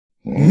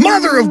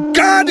Mother of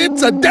God,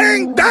 it's a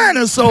dang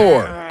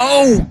dinosaur!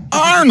 Oh,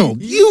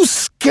 Arnold, you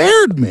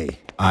scared me.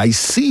 I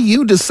see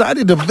you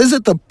decided to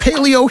visit the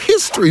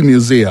Paleohistory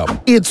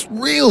Museum. It's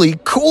really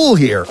cool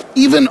here.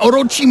 Even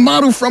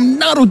Orochimaru from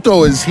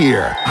Naruto is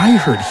here. I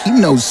heard he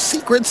knows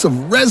secrets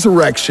of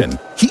resurrection.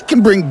 He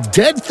can bring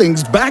dead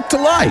things back to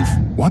life.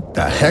 What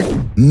the heck?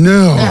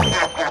 No.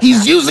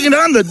 He's using it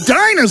on the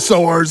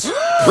dinosaurs.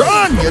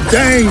 Run, you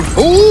dang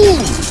fool!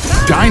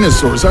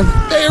 Dinosaurs are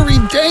very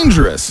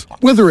dangerous,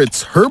 whether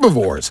it's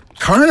herbivores,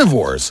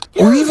 carnivores,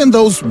 or even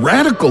those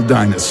radical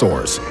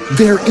dinosaurs.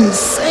 They're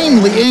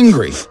insanely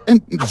angry,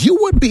 and you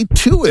would be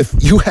too if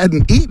you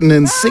hadn't eaten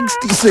in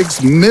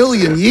 66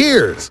 million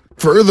years.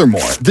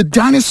 Furthermore, the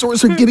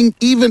dinosaurs are getting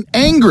even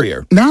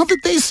angrier now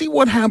that they see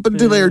what happened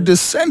to their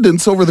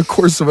descendants over the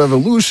course of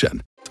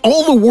evolution.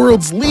 All the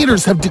world's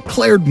leaders have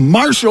declared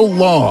martial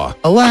law.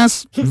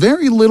 Alas,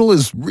 very little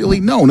is really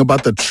known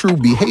about the true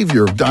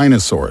behavior of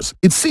dinosaurs.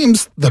 It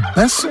seems the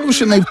best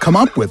solution they've come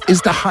up with is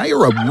to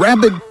hire a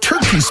rabid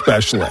turkey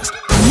specialist.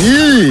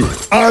 Yee!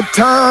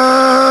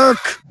 Attack!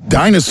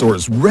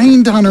 Dinosaurs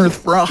reigned on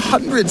Earth for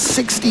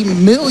 160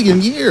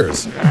 million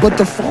years, but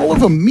the fall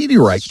of a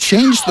meteorite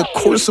changed the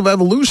course of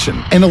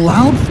evolution and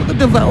allowed for the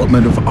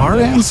development of our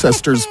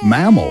ancestors'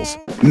 mammals.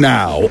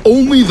 Now,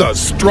 only the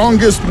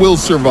strongest will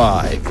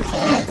survive.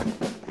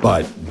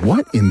 But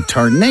what in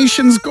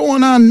tarnation's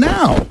going on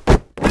now?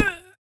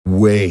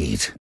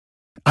 Wait.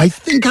 I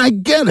think I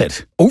get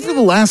it. Over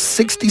the last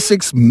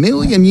 66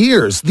 million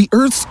years, the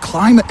Earth's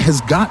climate has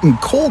gotten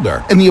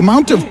colder, and the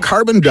amount of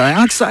carbon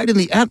dioxide in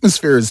the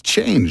atmosphere has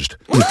changed.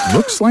 It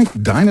looks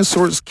like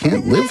dinosaurs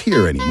can't live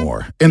here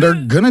anymore, and are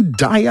gonna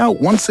die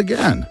out once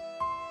again.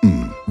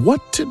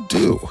 What to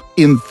do?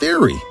 In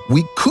theory,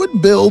 we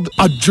could build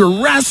a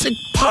Jurassic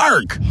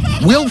Park.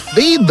 We'll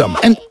feed them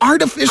and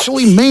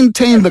artificially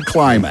maintain the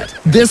climate.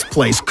 This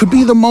place could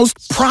be the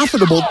most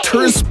profitable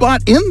tourist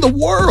spot in the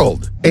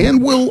world.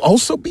 And we'll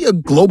also be a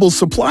global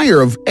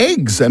supplier of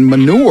eggs and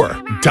manure,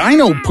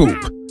 dino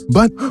poop.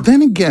 But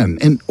then again,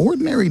 an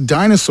ordinary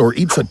dinosaur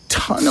eats a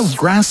ton of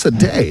grass a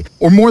day,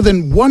 or more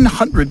than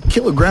 100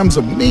 kilograms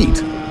of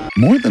meat.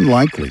 More than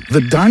likely,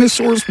 the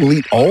dinosaurs will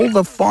eat all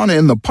the fauna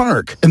in the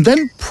park and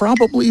then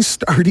probably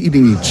start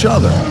eating each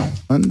other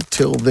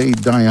until they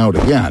die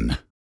out again.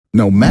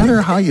 No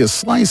matter how you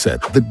slice it,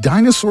 the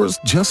dinosaurs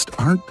just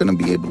aren't going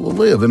to be able to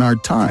live in our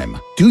time.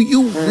 Do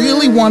you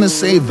really want to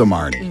save them,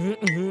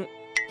 Arnie?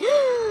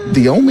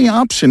 The only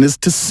option is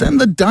to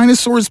send the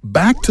dinosaurs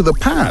back to the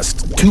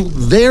past, to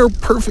their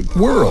perfect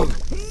world.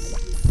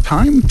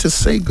 Time to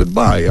say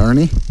goodbye,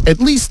 Arnie. At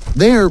least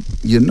there,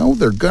 you know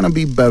they're going to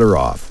be better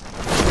off.